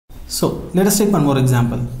So let us take one more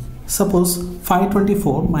example. Suppose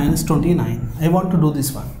 524 minus 29. I want to do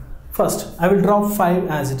this one. First, I will drop 5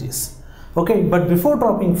 as it is. Okay, but before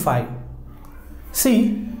dropping 5, see,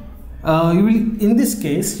 you will, in this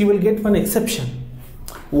case, you will get one exception.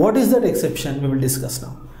 What is that exception? We will discuss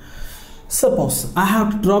now. Suppose I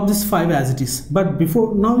have to drop this 5 as it is, but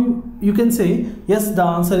before now you can say yes, the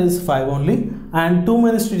answer is 5 only, and 2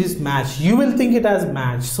 minus 2 is match. You will think it as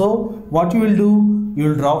match. So what you will do? You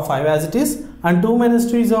will drop 5 as it is, and 2 minus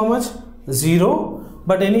 2 is how much? 0.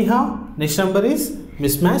 But anyhow, next number is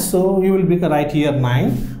mismatch. So you will be right here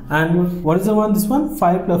 9. And what is the one? This one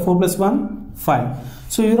 5 plus 4 plus 1 5.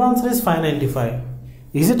 So your answer is 595.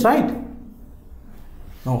 Is it right?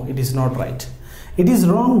 No, it is not right. It is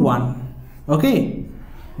wrong one. Okay,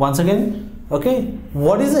 once again, okay,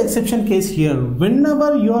 what is the exception case here?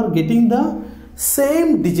 Whenever you are getting the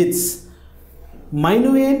same digits,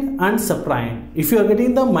 minuend and subtrahend, if you are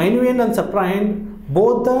getting the minuend and subtrahend,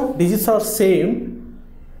 both the digits are same,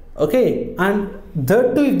 okay, and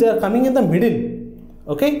that too if they are coming in the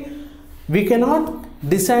middle, okay, we cannot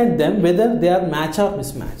decide them whether they are match or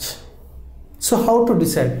mismatch. So how to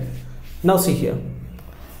decide? Now see here.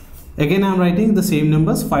 Again I am writing the same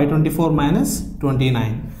numbers, 524 minus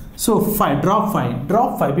 29. So 5, drop 5,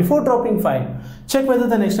 drop 5. Before dropping 5, check whether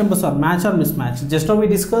the next numbers are match or mismatch. Just now we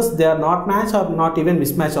discussed they are not match or not even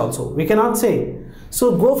mismatch also. We cannot say.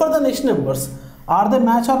 So go for the next numbers. Are they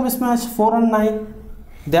match or mismatch? 4 and 9.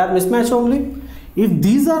 They are mismatch only. If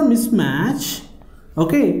these are mismatch,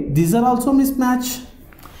 okay, these are also mismatch.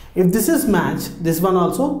 If this is match, this one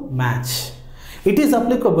also match. It is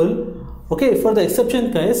applicable, okay, for the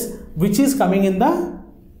exception case which is coming in the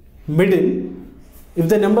middle, if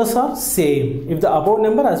the numbers are same, if the above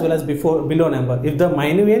number as well as below number, if the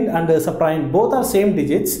minuend and the subtrahend both are same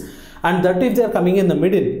digits, and that if they are coming in the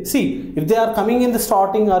middle. See, if they are coming in the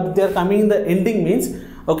starting or if they are coming in the ending means,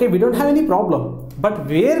 okay, we don't have any problem. But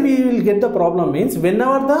where we will get the problem means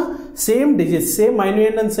whenever the same digits, same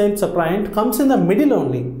minuend and same subtrahend comes in the middle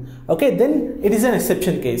only, okay, then it is an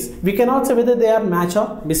exception case. We cannot say whether they are match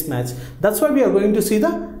or mismatch. That's why we are going to see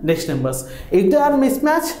the next numbers. If they are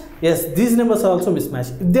mismatch, yes, these numbers are also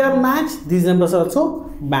mismatch. If they are match, these numbers are also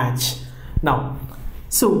match. Now,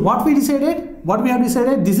 so what we decided? What we have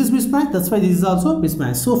decided? This is mismatch. That's why this is also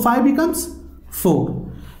mismatch. So 5 becomes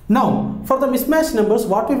 4. Now, for the mismatch numbers,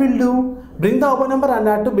 what we will do? Bring the above number and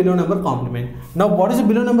add to below number complement. Now, what is the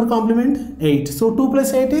below number complement? 8. So 2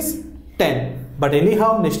 plus 8 is 10. But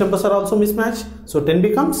anyhow, next numbers are also mismatched. So 10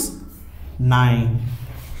 becomes 9.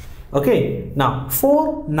 Okay. Now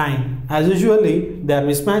 4, 9. As usually, they are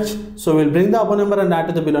mismatched. So we'll bring the above number and add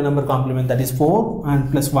to the below number complement. That is 4 and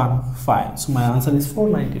plus 1, 5. So my answer is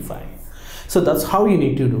 495. So that's how you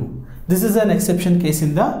need to do. This is an exception case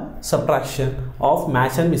in the subtraction of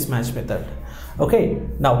match and mismatch method. Okay.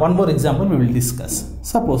 Now one more example we will discuss.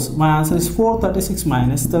 Suppose my answer is 436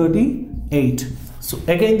 minus 38. So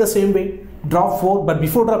again the same way. Drop 4, but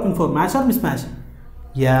before dropping 4, match or mismatch?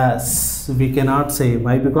 Yes, we cannot say.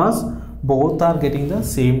 Why? Because both are getting the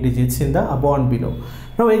same digits in the above and below.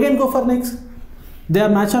 Now again go for next. They are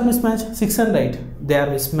match or mismatch? 6 and 8. They are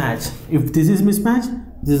mismatch. If this is mismatch,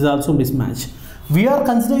 this is also mismatch. We are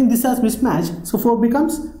considering this as mismatch. So 4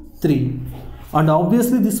 becomes 3. And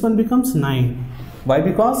obviously this one becomes 9. Why?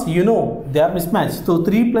 Because you know they are mismatched. So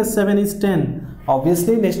 3 plus 7 is 10.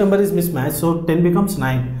 Obviously next number is mismatched. So 10 becomes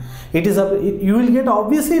 9. It is you will get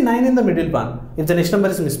obviously 9 in the middle one if the next number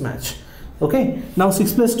is mismatch. Okay. Now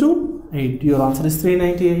 6 plus 2, 8. Your answer is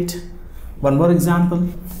 398. One more example.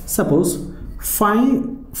 Suppose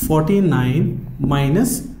 549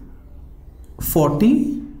 minus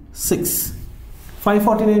 46.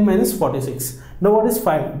 549 minus 46. Now what is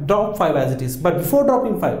 5? Drop 5 as it is. But before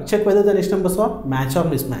dropping 5, check whether the next numbers are match or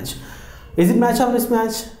mismatch. Is it match or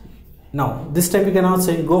mismatch? Now this time we cannot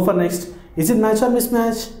say. Go for next. Is it match or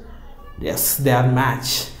mismatch? Yes, they are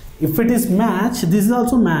match. If it is match, this is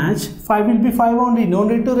also match. 5 will be 5 only. No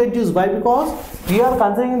need to reduce. Why? Because we are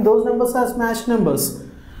considering those numbers as match numbers.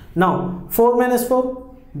 Now 4 minus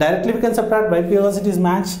 4, directly we can subtract. Why? Because it is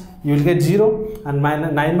match. You will get 0, and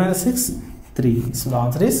 9 minus 6, 3. So the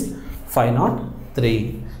answer is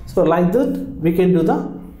 503. So like that we can do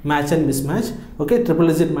the match and mismatch. Okay, triple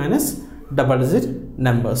digit minus double digit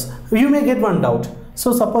numbers. You may get one doubt.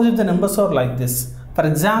 So suppose if the numbers are like this. For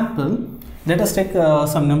example, let us take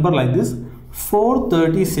some number like this,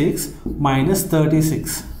 436 minus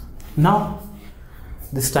 36. Now,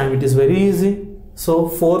 this time it is very easy. So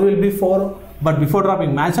 4 will be 4, but before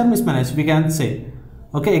dropping match or mismatch, we can say.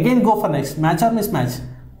 Okay, again go for next, match or mismatch.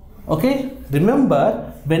 Okay,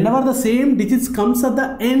 remember whenever the same digits comes at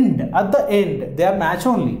the end, they are match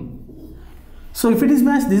only. So if it is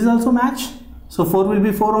match, this is also match. So 4 will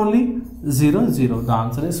be 4 only. 0, 0. The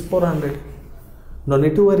answer is 400. No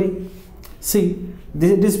need to worry. See,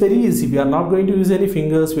 this is very easy. We are not going to use any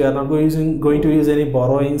fingers. We are not going to use any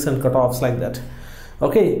borrowings and cutoffs like that.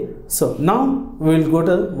 Okay. So now we will go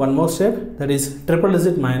to one more step, that is triple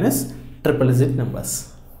digit minus triple digit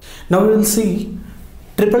numbers. Now we will see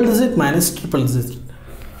triple digit minus triple digit.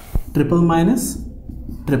 Triple minus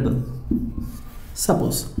triple.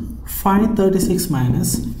 Suppose 536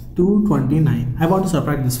 minus 229. I want to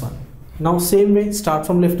subtract this one. Now same way, start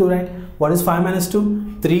from left to right. What is 5 minus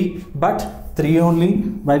 2? 3, but 3 only.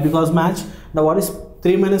 Why? Because match. Now what is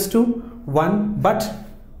 3 minus 2? 1, but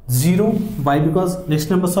 0. Why? Because next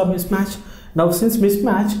numbers are mismatch. Now since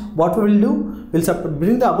mismatch, what we will do? We will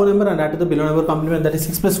bring the above number and add to the below number complement, that is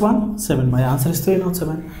 6 plus 1, 7. My answer is 3, not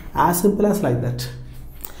 7. As simple as like that.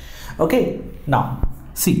 Okay. Now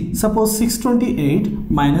see, suppose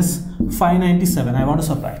 628 minus 597. I want to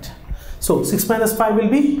subtract. So 6 minus 5 will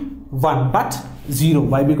be 1, but 0.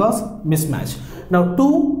 Why? Because mismatch. Now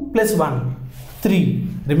 2 plus 1, 3.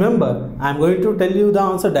 Remember, I am going to tell you the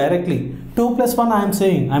answer directly. 2 plus 1 I am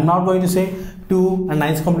saying. I am not going to say 2 and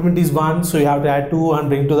 9's complement is 1. So you have to add 2 and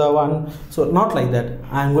bring to the 1. So not like that.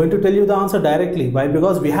 I am going to tell you the answer directly. Why?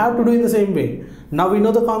 Because we have to do in the same way. Now we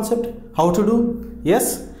know the concept, how to do.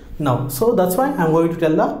 Yes? Now, so that's why I am going to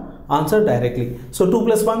tell the answer directly. So 2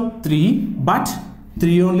 plus 1, 3, but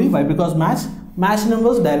 3 only. Why? Because match. Match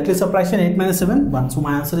numbers, directly subtraction. 8 minus 7, 1. So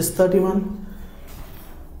my answer is 31.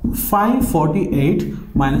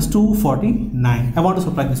 548 minus 249. I want to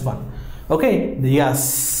subtract this one. Okay.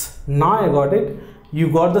 Yes. Now I got it.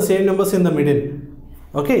 You got the same numbers in the middle.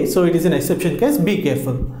 Okay. So it is an exception case. Be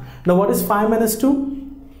careful. Now what is 5 minus 2?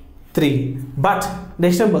 3. But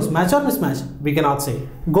next numbers, match or mismatch? We cannot say.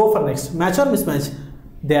 Go for next. Match or mismatch?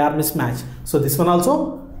 They are mismatch. So this one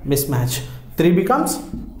also mismatch. 3 becomes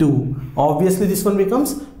 2. Obviously this one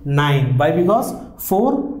becomes 9. Why? Because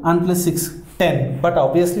 4 and plus 6, 10. But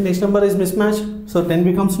obviously next number is mismatch. So 10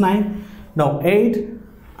 becomes 9. Now 8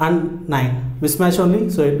 and 9. Mismatch only.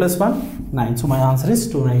 So 8 plus 1, 9. So my answer is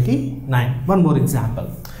 299. One more example.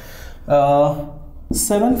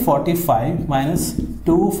 745 minus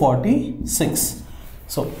 246.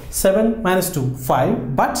 So 7 minus 2,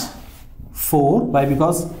 5, but 4. Why?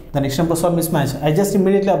 Because the next numbers are mismatch. I just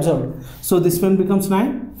immediately observed. So this one becomes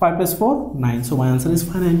 9. 5 plus 4, 9. So my answer is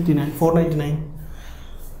 599, 499.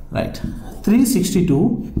 Right.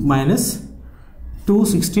 362 minus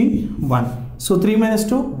 261. So 3 minus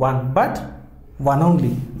 2, 1, but 1 only.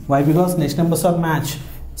 Why? Because next numbers are match.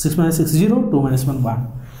 6 minus 6, 0. 2 minus 1, 1.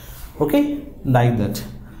 Okay. Like that.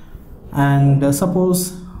 And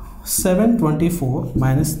suppose 724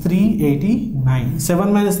 minus 389.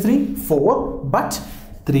 7 minus 3, 4, but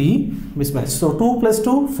 3 mismatch. So 2 plus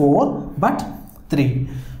 2, 4, but 3.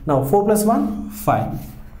 Now 4 plus 1, 5.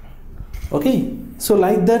 Okay. So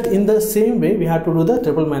like that, in the same way we have to do the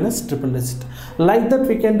triple minus triple digit. Like that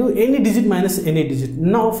we can do any digit minus any digit.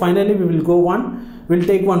 Now finally we will go one. We will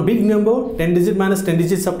take one big number, 10 digit minus 10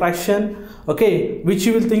 digit subtraction. Okay, which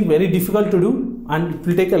you will think very difficult to do and it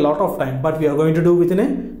will take a lot of time, but we are going to do within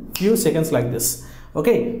a few seconds like this.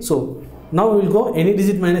 Okay, so now we will go any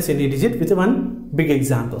digit minus any digit with one big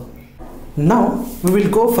example. Now we will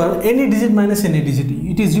go for any digit minus any digit.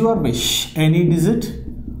 It is your wish. Any digit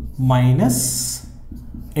minus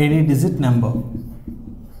any digit number.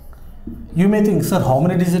 You may think, sir, how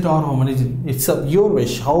many digit or how many digit? It's your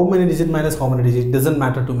wish. How many digit minus how many digit? Doesn't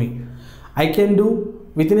matter to me. I can do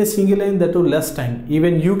within a single line, that to less time.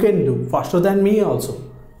 Even you can do faster than me also.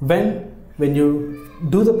 When you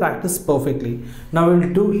do the practice perfectly. Now we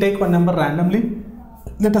will take one number randomly.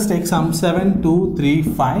 Let us take some 7, 2, 3,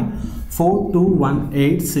 5, 4, 2, 1,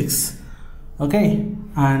 8, 6. Okay,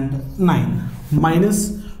 and 9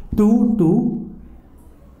 minus 2, 2.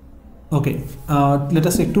 Okay, let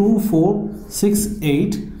us say 2, 4, 6,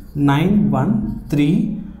 8, 9, 1,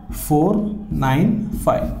 3, 4, 9,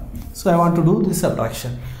 5. So I want to do this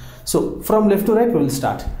subtraction. So from left to right we will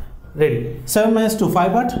start. Ready? 7 minus 2,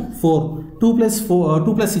 5, but 4. 2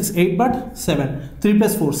 plus 6, 8, but 7. 3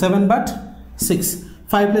 plus 4, 7, but 6.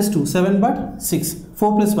 5 plus 2, 7, but 6.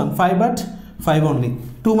 4 plus 1, 5, but 5 only.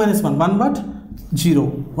 2 minus 1, 1, but 0.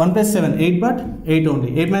 1 plus 7, 8, but 8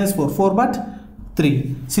 only. 8 minus 4, 4, but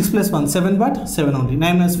 3. 6 plus 1, 7, but 7 only.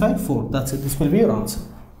 9 minus 5, 4. That's it. This will be your answer.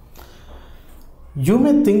 You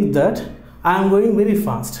may think that I am going very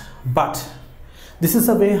fast, but this is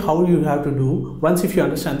the way how you have to do once if you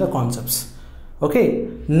understand the concepts. Okay,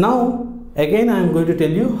 now again I am going to tell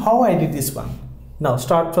you how I did this one. Now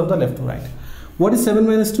start from the left to right. What is 7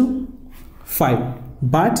 minus 2? 5.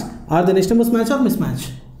 But are the next numbers match or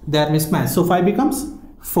mismatch? they are mismatched. So 5 becomes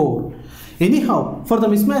 4. Anyhow, for the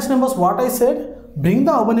mismatched numbers, what I said, bring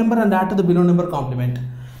the above number and add to the below number complement.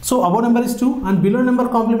 So above number is 2 and below number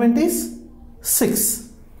complement is 6.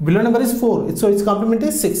 Below number is 4, so its complement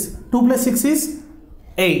is 6. 2 plus 6 is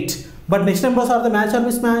 8. But next numbers are the match or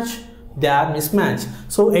mismatch? They are mismatched.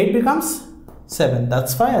 So 8 becomes 7.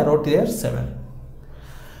 That's why I wrote here 7.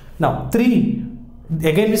 Now 3,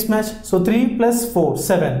 again mismatch. So 3 plus 4,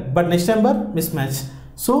 7. But next number mismatch.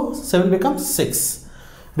 So 7 becomes 6.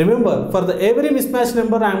 Remember, for the every mismatched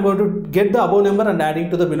number, I am going to get the above number and adding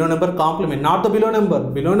to the below number complement. Not the below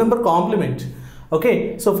number complement.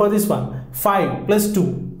 Okay, so for this one, 5 plus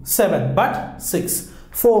 2, 7, but 6.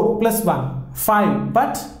 4 plus 1, 5,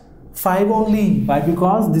 but 5 only. Why?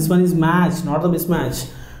 Because this one is matched, not the mismatch.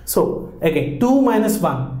 So again, 2 minus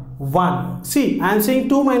 1, 1. See, I am saying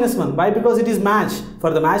 2 minus 1. Why? Because it is matched.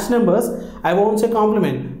 For the matched numbers, I won't say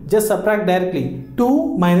complement. Just subtract directly.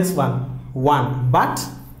 2 minus 1, 1, but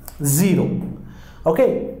 0.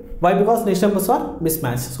 Okay. Why? Because next numbers are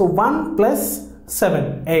mismatched. So 1 plus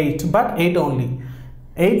 7, 8, but 8 only.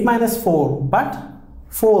 8 minus 4, but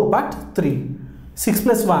 4, but 3. 6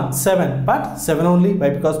 plus 1, 7, but 7 only. Why?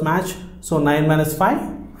 Because match. So 9 minus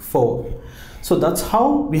 5, 4. So that's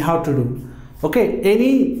how we have to do. Okay,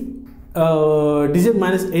 any digit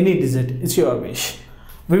minus any digit, it's your wish.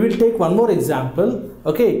 We will take one more example,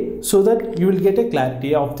 okay, so that you will get a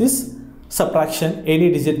clarity of this subtraction,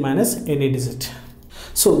 any digit minus any digit.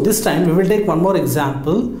 So this time we will take one more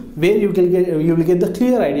example where you will get the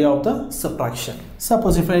clear idea of the subtraction.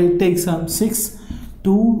 Suppose if I take some 6,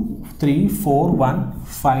 2, 3, 4, 1,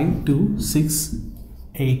 5, 2, 6,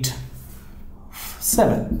 8,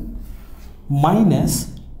 7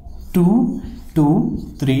 minus 2,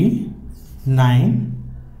 2, 3, 9,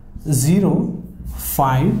 0,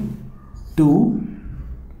 5, 2,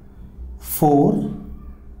 4,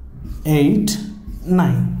 8,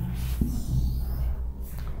 9.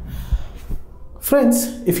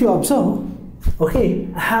 Friends, if you observe, okay,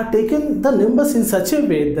 I have taken the numbers in such a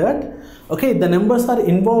way that, okay, the numbers are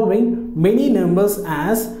involving many numbers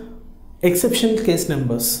as exception case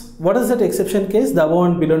numbers. What is that exception case? The above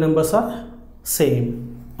and below numbers are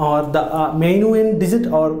same, or the minuend digit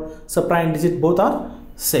or subprime digit both are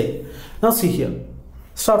same. Now see here,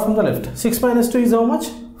 start from the left. 6 minus 2 is how much?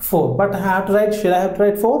 4. But I have to write, should I have to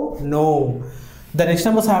write 4? No. The next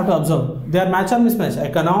numbers I have to observe. They are match or mismatch? I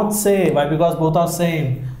cannot say. Why? Because both are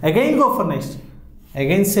same. Again go for next.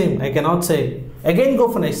 Again same. I cannot say. Again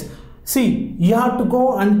go for next. See, you have to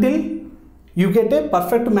go until you get a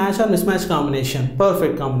perfect match or mismatch combination.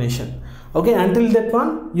 Perfect combination. Okay, until that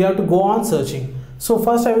one you have to go on searching. So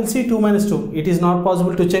first I will see 2 minus 2. It is not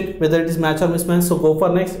possible to check whether it is match or mismatch. So go for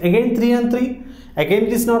next. Again 3 and 3. Again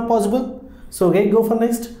it is not possible. So again go for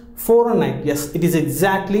next. 4 and 9. Yes, it is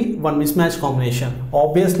exactly one mismatch combination.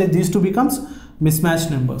 Obviously these two becomes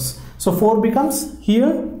mismatched numbers. So 4 becomes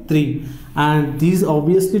here 3. And these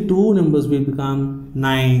obviously two numbers will become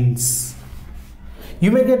 9s.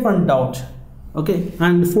 You may get one doubt. Okay,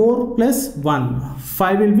 and 4 plus 1,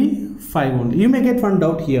 5 will be 5 only. You may get one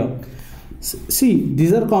doubt here. See,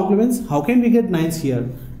 these are complements. How can we get 9s here?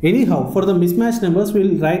 Anyhow, for the mismatched numbers,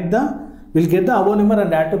 we'll get the above number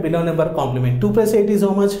and add to below number complement. 2 plus 8 is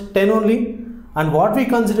how much? 10 only. And what we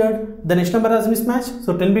considered, the next number as mismatch.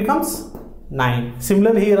 So 10 becomes 9.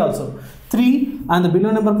 Similarly here also. 3 and the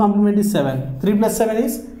below number complement is 7. 3 plus 7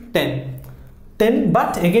 is 10. 10,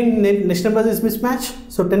 but again next number is mismatch.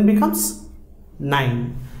 So 10 becomes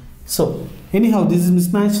 9. So anyhow this is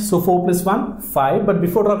mismatch. So 4 plus 1, 5. But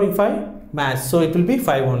before dropping 5, match. So it will be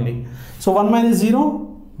 5 only. So 1 minus 0,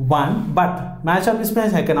 1. But match or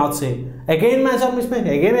mismatch I cannot say. Again match or mismatch.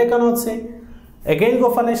 Again I cannot say. Again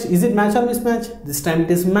go for next. Is it match or mismatch? This time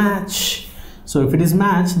it is match. So if it is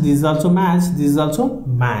match, this is also match. This is also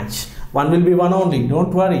match. 1 will be 1 only.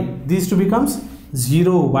 Don't worry. These two becomes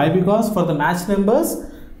 0. Why? Because for the match numbers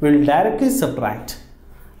we will directly subtract.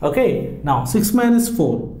 Okay. Now 6 minus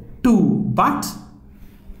 4, 2. But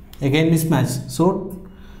again mismatch. So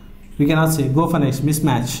we cannot say. Go for next.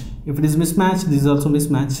 Mismatch. If it is mismatch, this is also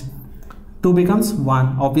mismatch. 2 becomes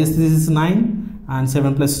 1. Obviously this is 9 and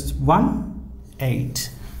 7 plus 1, 8.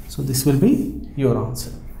 So this will be your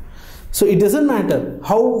answer. So it doesn't matter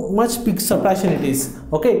how much big subtraction it is.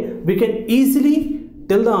 Okay, we can easily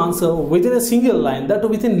tell the answer within a single line, that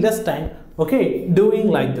within less time. Okay, doing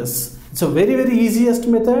like this. It's a very easiest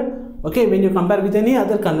method. Okay, when you compare with any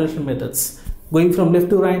other conventional methods, going from left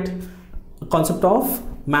to right, concept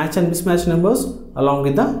of match and mismatch numbers along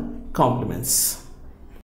with the complements.